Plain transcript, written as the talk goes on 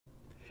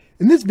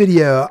In this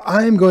video,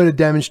 I'm going to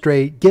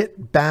demonstrate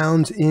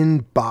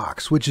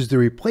GetPartBoundsInBox, which is the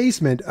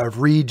replacement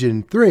of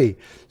Region 3.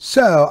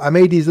 So I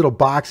made these little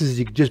boxes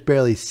you can just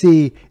barely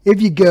see.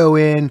 If you go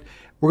in,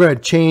 we're going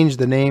to change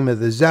the name of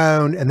the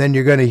zone, and then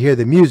you're going to hear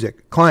the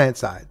music, client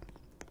side.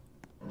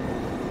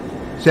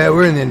 So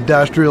we're in the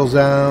industrial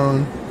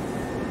zone.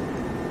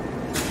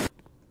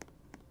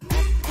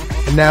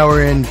 And now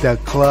we're in the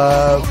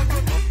club.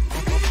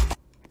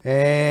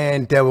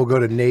 And then we'll go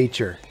to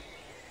nature.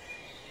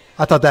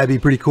 I thought that'd be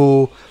pretty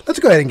cool. Let's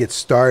go ahead and get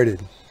started.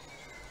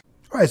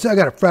 All right, so I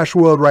got a fresh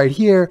world right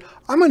here.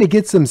 I'm going to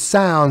get some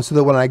sound so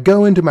that when I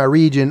go into my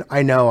region,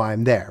 I know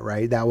I'm there,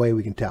 right? That way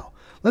we can tell.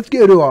 Let's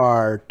go to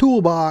our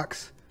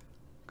toolbox,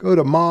 go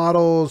to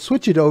models,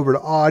 switch it over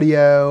to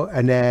audio,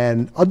 and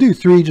then I'll do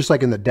 3 just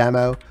like in the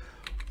demo.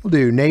 We'll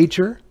do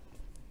nature.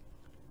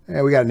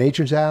 And we got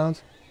nature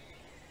sounds,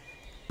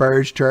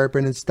 birds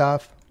chirping and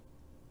stuff.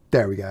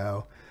 There we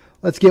go.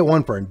 Let's get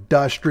one for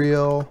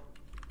industrial.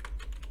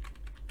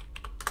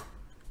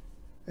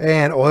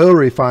 And oil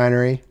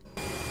refinery.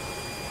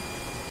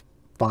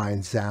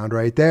 Fine sound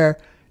right there.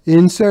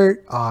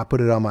 Insert. I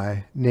put it on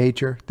my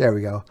nature. There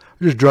we go.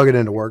 I just drug it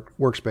into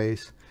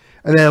workspace.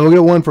 And then we'll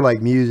get one for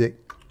like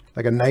music.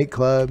 Like a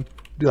nightclub.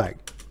 Do like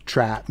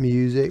trap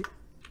music.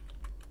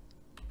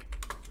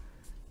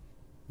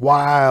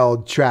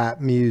 Wild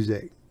trap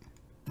music.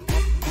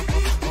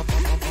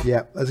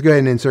 Yep. Let's go ahead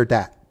and insert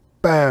that.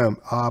 Boom.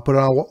 Put it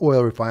on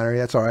oil refinery.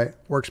 That's all right.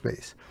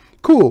 Workspace.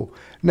 Cool.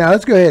 Now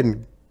let's go ahead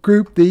and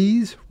group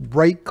these,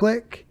 right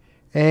click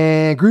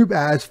and group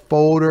as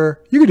folder.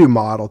 You can do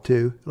model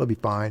too. It'll be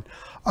fine.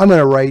 I'm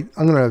going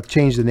to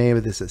change the name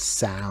of this as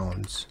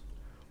sounds.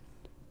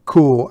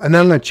 Cool. And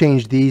then I'm going to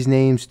change these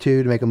names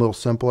too to make them a little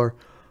simpler.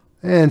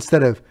 And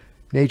instead of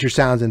nature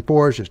sounds in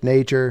forest, just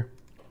nature.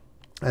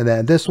 And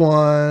then this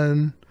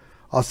one,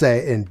 I'll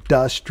say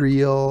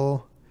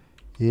industrial.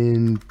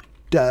 And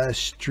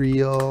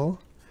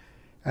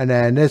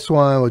then this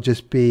one will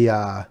just be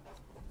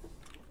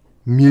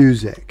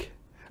music.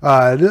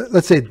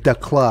 Let's say the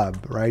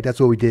club, right? That's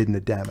what we did in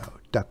the demo.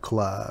 The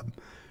club.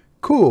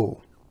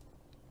 Cool.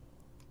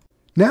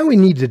 Now we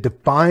need to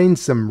define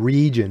some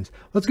regions.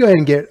 Let's go ahead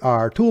and get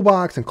our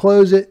toolbox and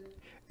close it.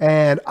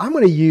 And I'm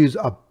going to use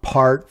a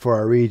part for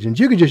our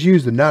regions. You can just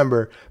use the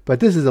number, but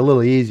this is a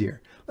little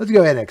easier. Let's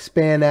go ahead and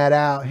expand that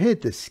out.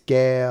 Hit the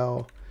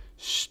scale.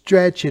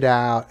 Stretch it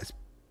out as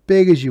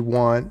big as you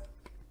want.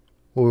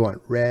 Well, we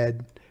want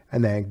red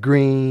and then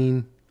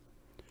green.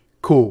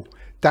 Cool.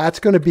 That's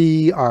going to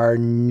be our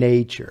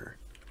nature.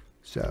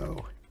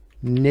 So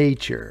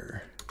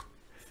nature.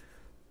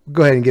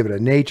 Go ahead and give it a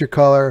nature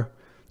color,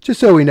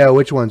 just so we know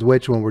which one's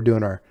which when we're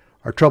doing our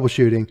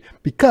troubleshooting,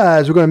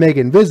 because we're going to make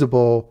it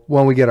invisible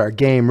when we get our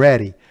game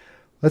ready.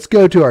 Let's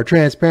go to our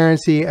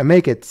transparency and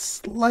make it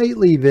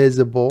slightly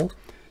visible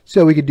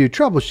so we can do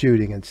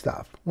troubleshooting and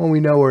stuff. When we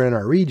know we're in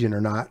our region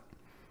or not,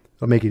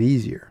 it'll make it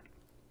easier.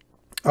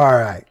 All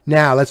right,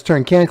 now let's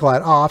turn can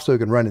collide off so we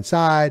can run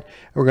inside.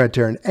 And we're going to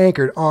turn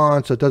anchored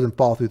on so it doesn't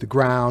fall through the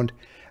ground.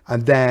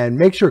 And then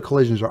make sure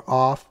collisions are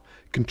off.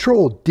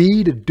 Control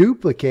D to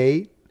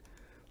duplicate.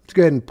 Let's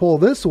go ahead and pull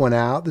this one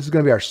out. This is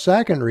going to be our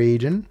second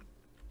region.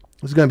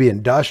 This is going to be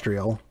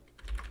industrial.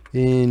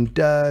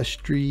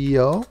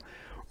 Industrial.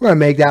 We're going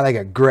to make that like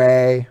a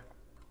gray.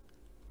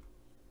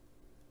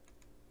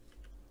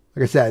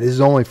 Like I said, this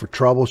is only for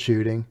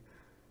troubleshooting.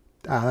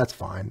 That's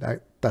fine.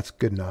 That's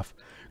good enough.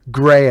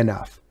 Gray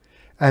enough.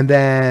 And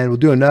then we'll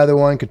do another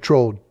one.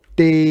 Control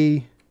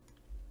D.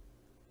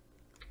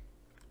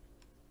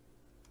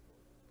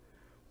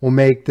 We'll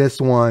make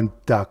this one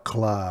the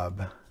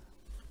club.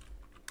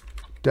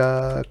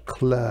 The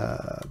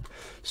club.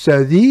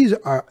 So these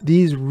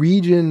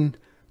regions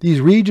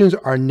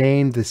are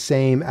named the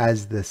same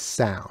as the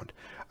sound.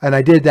 And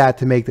I did that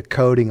to make the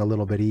coding a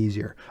little bit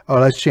easier. Oh,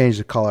 let's change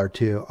the color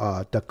to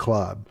the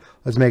club.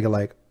 Let's make it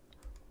like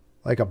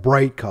a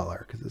bright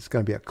color because it's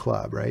going to be a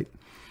club, right?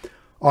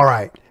 All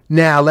right,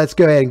 now let's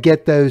go ahead and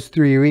get those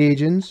 3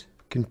 regions.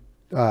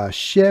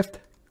 Shift,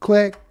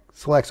 click,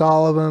 selects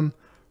all of them,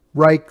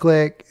 right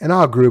click, and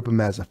I'll group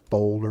them as a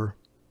folder.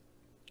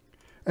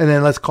 And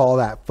then let's call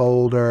that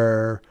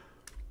folder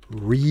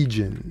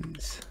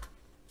regions.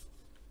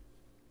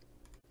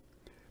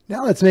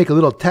 Now let's make a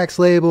little text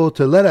label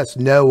to let us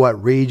know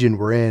what region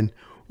we're in.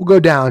 We'll go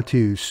down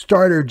to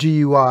Starter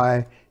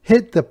GUI,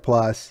 hit the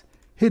plus,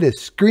 hit a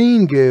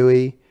Screen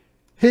GUI,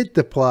 hit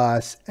the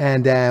plus,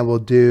 and then we'll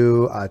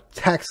do a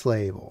text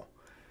label.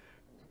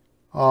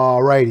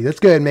 Alrighty, let's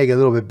go ahead and make it a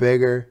little bit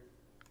bigger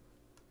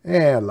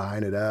and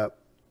line it up.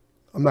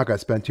 I'm not going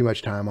to spend too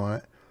much time on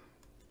it.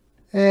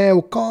 And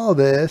we'll call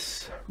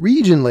this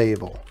region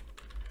label,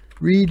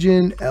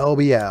 region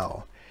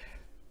LBL.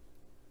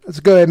 Let's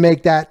go ahead and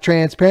make that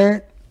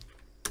transparent.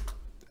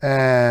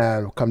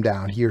 And we'll come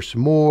down here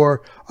some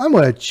more. I'm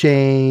going to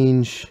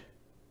change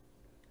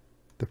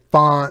the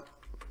font,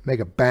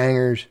 make it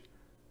bangers.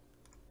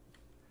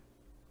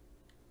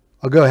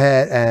 I'll go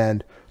ahead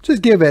and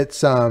just give it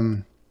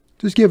some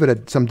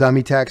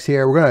dummy text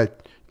here. We're going to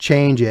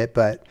change it,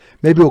 but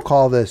maybe we'll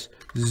call this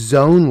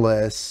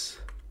zoneless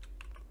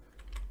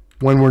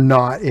when we're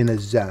not in a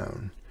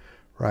zone,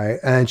 right?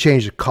 And then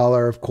change the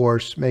color, of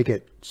course, make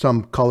it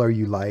some color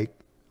you like.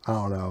 I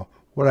don't know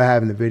what I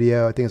have in the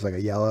video. I think it's like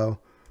a yellow.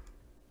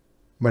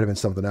 Might have been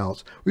something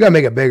else. We got to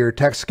make it bigger.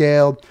 Text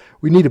scale.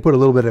 We need to put a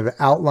little bit of an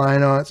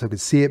outline on it so I can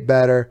see it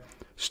better.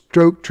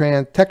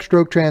 Text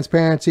stroke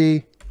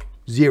transparency,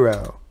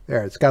 0.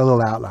 There, it's got a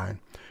little outline.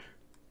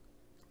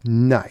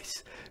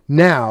 Nice.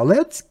 Now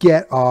let's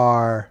get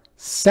our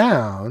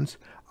sounds.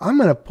 I'm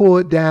going to pull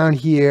it down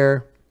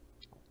here.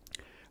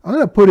 I'm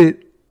going to put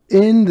it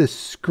in the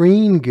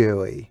screen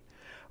GUI.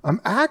 I'm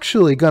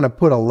actually going to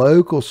put a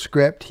local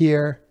script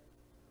here.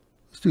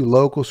 Let's do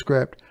local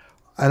script.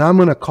 And I'm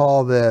going to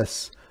call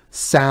this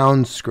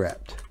sound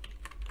script.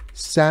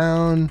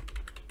 Sound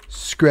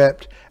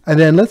script. And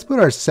then let's put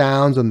our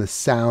sounds on the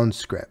sound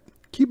script.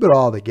 Keep it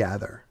all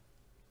together.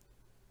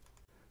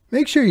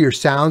 Make sure your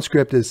sound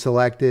script is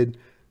selected.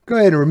 Go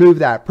ahead and remove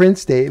that print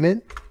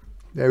statement.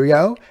 There we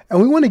go.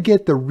 And we want to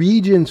get the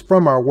regions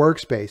from our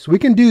workspace. We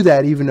can do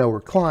that even though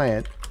we're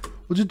client.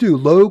 We'll just do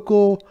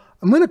local.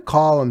 I'm going to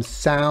call them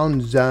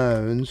sound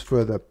zones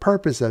for the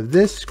purpose of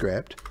this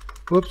script.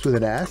 Whoops, with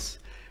an S.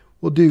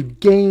 We'll do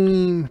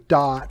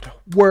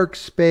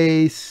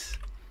game.workspace.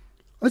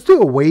 Let's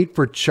do a wait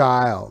for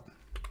child.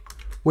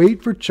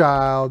 Wait for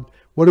child.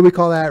 What do we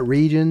call that?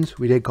 Regions.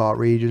 We did call it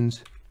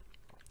regions.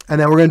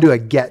 And then we're going to do a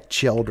get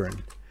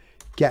children.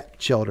 Get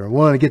children. We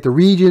want to get the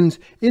regions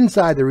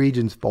inside the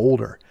regions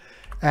folder.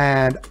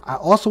 And I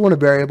also want a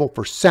variable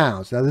for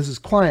sounds. Now this is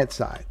client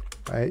side,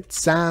 right?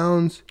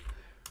 Sounds,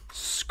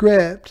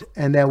 script,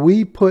 and then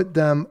we put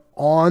them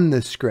on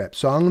the script.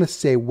 So I'm going to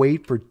say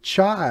wait for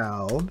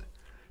child,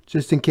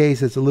 just in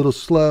case it's a little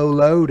slow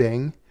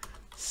loading,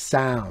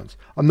 sounds.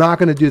 I'm not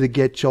going to do the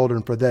get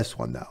children for this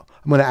one though.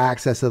 I'm going to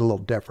access it a little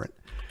different.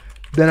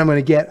 Then I'm going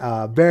to get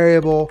a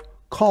variable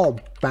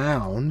called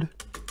bound,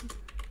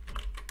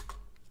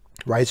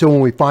 right? So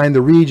when we find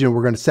the region,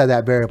 we're going to set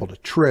that variable to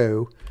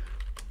true.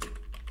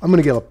 I'm going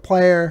to get a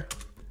player,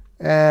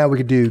 and we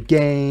could do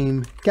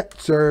game, get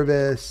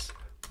service,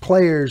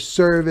 players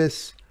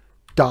service,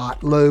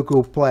 dot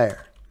local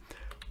player.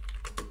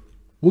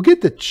 We'll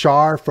get the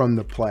char from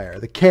the player,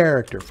 the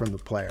character from the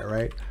player,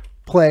 right?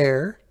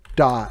 Player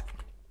dot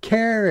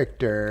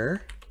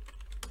character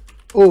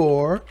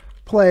or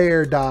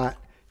player dot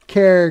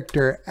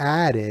character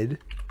added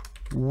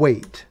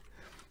wait.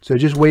 So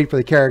just wait for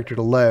the character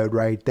to load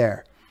right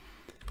there.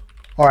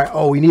 All right.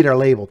 Oh, we need our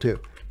label too.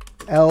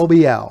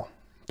 LBL.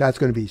 That's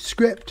going to be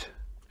script.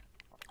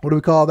 What do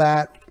we call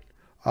that?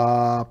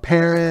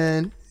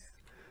 Parent,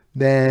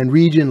 then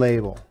region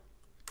label.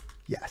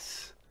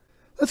 Yes.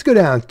 Let's go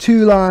down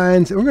 2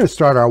 lines and we're going to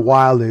start our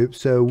while loop.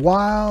 So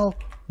while,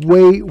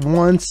 wait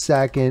 1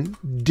 second,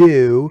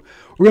 do.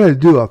 We're going to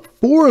do a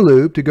for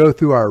loop to go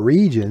through our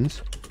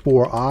regions.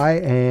 For I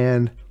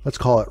and let's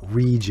call it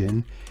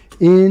region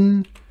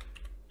in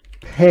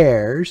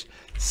pairs.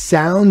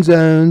 Sound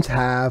zones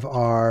have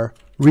our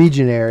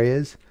region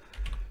areas.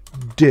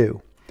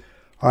 Do.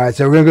 All right,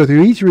 so we're going to go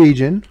through each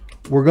region.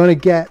 We're going to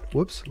get,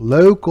 whoops,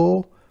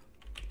 local.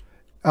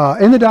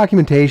 In the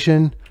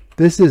documentation,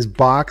 this is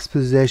box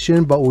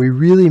position, but we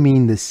really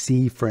mean the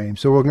C frame.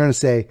 So we're going to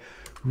say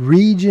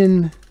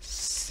region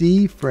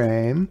C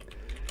frame,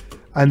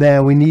 and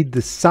then we need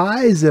the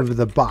size of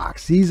the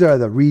box. These are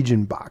the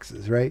region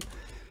boxes, right?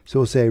 So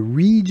we'll say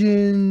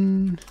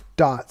region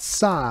dot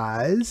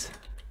size,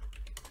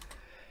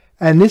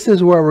 and this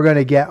is where we're going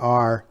to get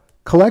our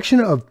collection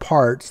of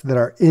parts that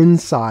are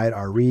inside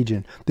our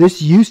region.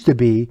 This used to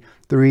be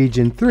the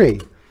region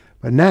 3,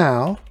 but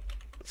now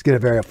let's get a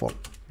variable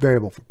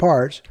for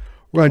parts.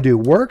 We're going to do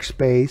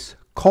workspace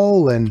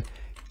colon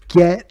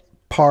get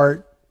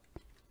part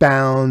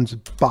bounds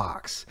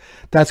box.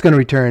 That's going to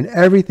return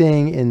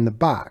everything in the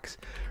box.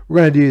 We're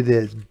going to do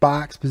this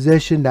box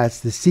position. That's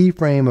the C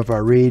frame of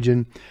our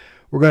region.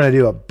 We're going to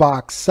do a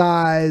box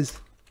size.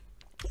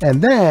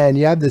 And then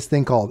you have this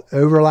thing called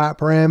overlap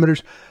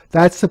parameters.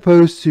 That's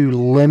supposed to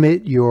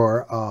limit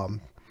your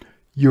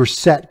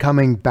set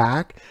coming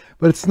back,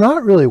 but it's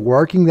not really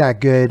working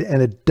that good,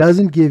 and it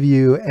doesn't give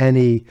you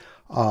any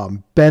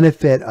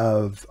benefit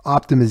of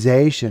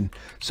optimization.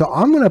 So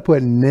I'm going to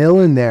put nil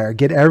in there,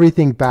 get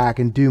everything back,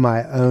 and do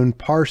my own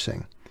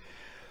parsing.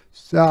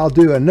 So I'll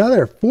do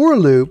another for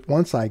loop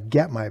once I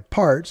get my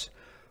parts.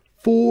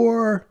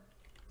 For,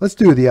 let's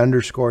do the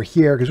underscore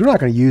here because we're not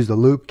going to use the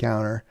loop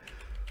counter.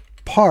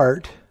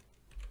 Part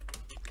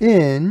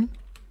in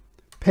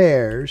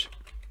pairs,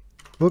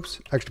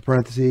 whoops, extra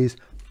parentheses,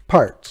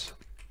 parts.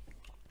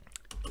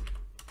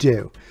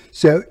 Do.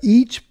 So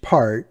each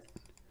part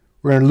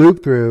we're going to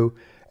loop through,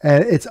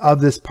 and it's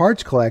of this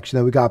parts collection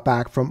that we got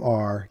back from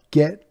our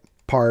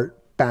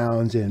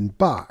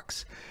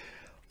GetPartBoundsInBox.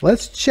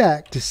 Let's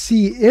check to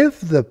see if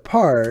the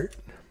part,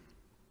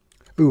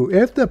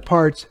 if the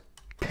part's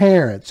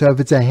parent, so if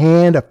it's a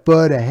hand, a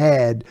foot, a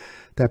head,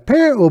 the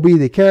parent will be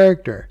the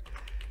character.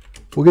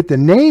 We'll get the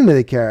name of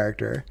the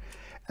character,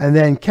 and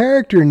then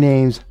character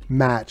names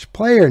match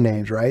player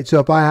names, right? So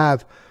if I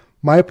have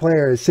My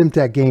player is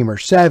Simtech Gamer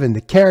 7.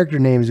 The character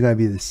name is going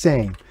to be the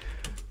same.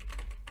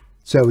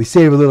 So we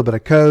save a little bit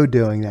of code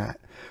doing that.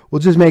 We'll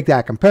just make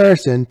that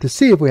comparison to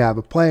see if we have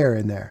a player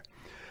in there.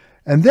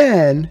 And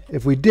then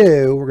if we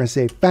do, we're going to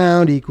say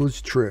found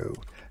equals true.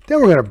 Then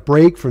we're going to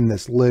break from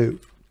this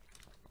loop.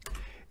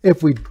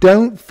 If we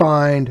don't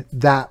find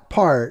that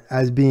part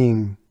as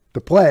being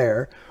the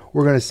player,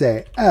 we're going to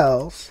say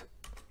else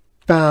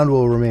found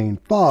will remain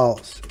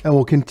false, and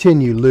we'll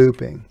continue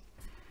looping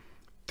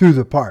through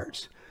the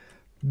parts.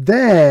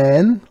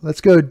 Then let's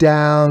go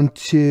down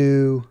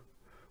to,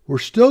 we're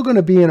still going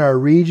to be in our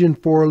region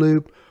for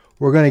loop.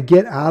 We're going to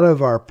get out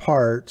of our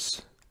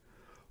parts.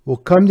 We'll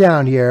come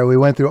down here. We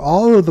went through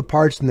all of the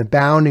parts in the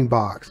bounding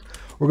box.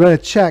 We're going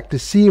to check to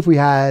see if we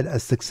had a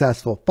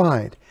successful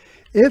find.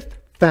 If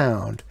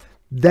found,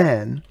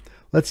 then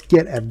let's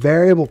get a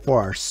variable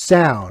for our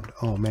sound.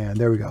 Oh man,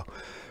 there we go.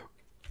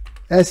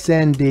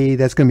 SND,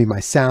 that's going to be my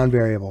sound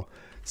variable.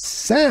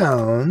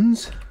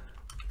 Sounds,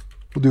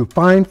 we'll do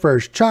find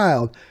first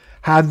child,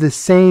 have the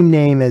same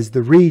name as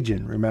the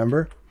region,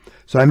 remember?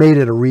 So I made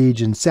it a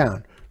region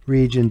sound,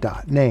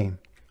 region.name.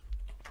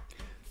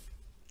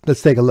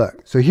 Let's take a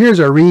look. So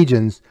here's our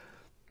regions.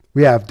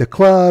 We have the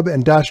club,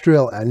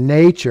 industrial, and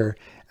nature.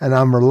 And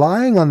I'm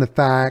relying on the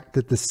fact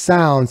that the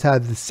sounds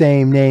have the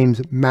same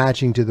names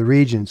matching to the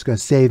region. It's going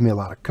to save me a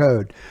lot of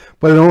code.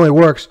 But it only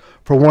works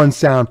for one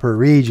sound per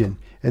region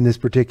in this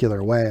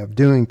particular way of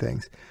doing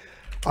things.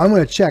 I'm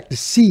going to check to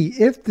see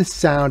if the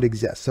sound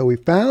exists. So we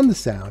found the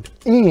sound,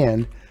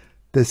 and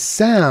the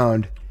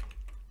sound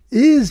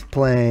is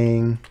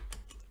playing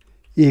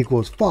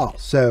equals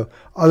false. So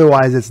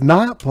otherwise it's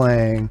not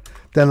playing,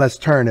 then let's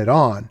turn it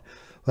on.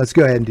 Let's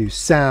go ahead and do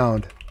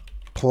sound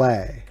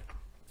play.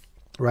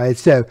 Right,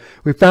 so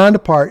we found a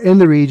part in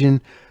the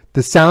region.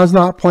 The sound's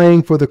not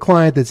playing for the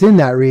client that's in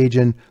that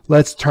region.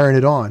 Let's turn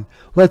it on.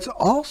 Let's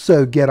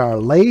also get our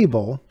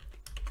label,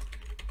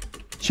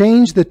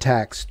 change the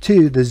text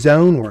to the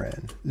zone we're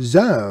in.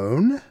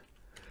 Zone,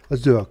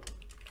 let's do a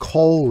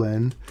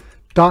colon,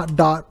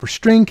 dot for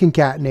string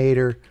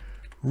concatenator,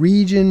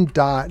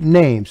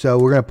 region.name. So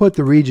we're going to put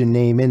the region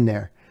name in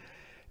there.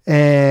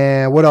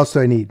 And what else do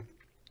I need?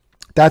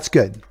 That's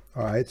good.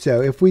 All right,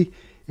 so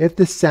if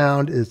the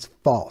sound is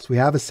false, we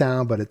have a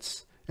sound, but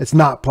it's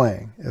not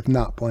playing. If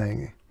not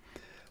playing,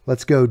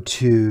 let's go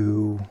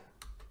to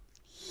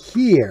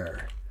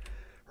here,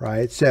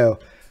 right? So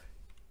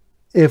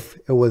if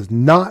it was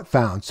not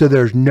found, so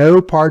there's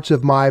no parts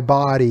of my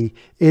body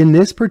in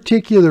this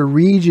particular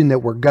region that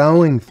we're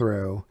going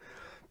through,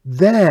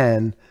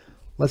 then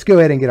let's go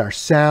ahead and get our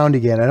sound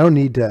again. I don't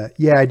need to,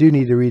 yeah, I do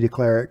need to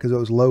redeclare it because it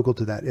was local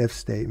to that if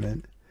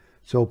statement.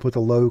 So we'll put the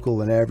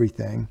local and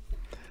everything.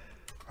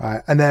 All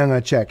right, and then I'm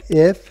going to check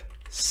if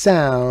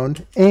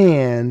sound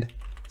and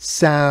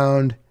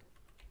sound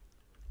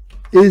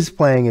is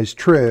playing is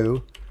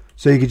true.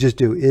 So you could just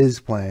do is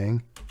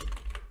playing.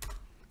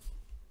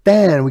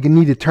 Then we can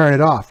need to turn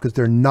it off because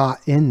they're not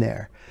in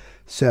there.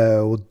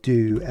 So we'll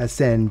do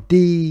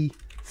SND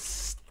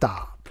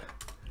stop.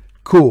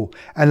 Cool.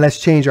 And let's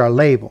change our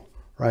label,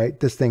 right?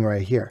 This thing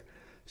right here.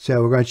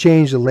 So we're going to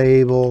change the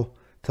label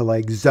to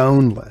like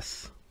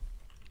zoneless.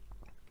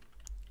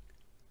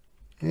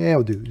 Yeah,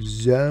 we'll do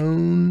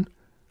zone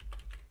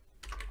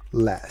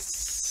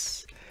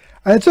less.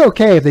 And it's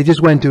okay if they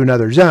just went to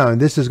another zone.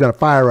 This is going to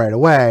fire right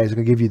away. It's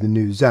going to give you the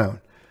new zone.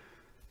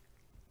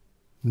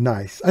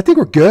 Nice. I think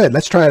we're good.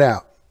 Let's try it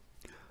out.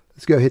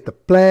 Let's go hit the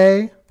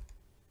play.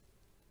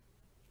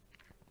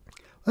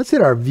 Let's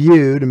hit our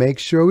view to make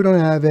sure we don't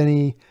have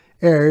any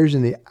errors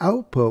in the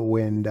output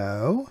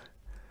window.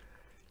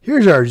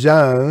 Here's our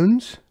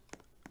zones.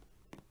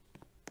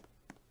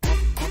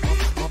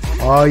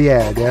 Oh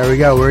yeah, there we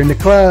go. We're in the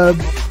club.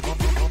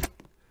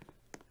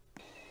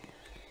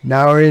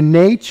 Now we're in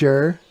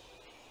nature.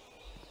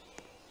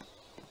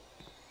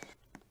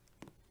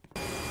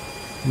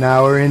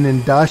 Now we're in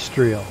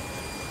industrial.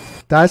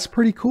 That's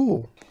pretty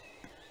cool.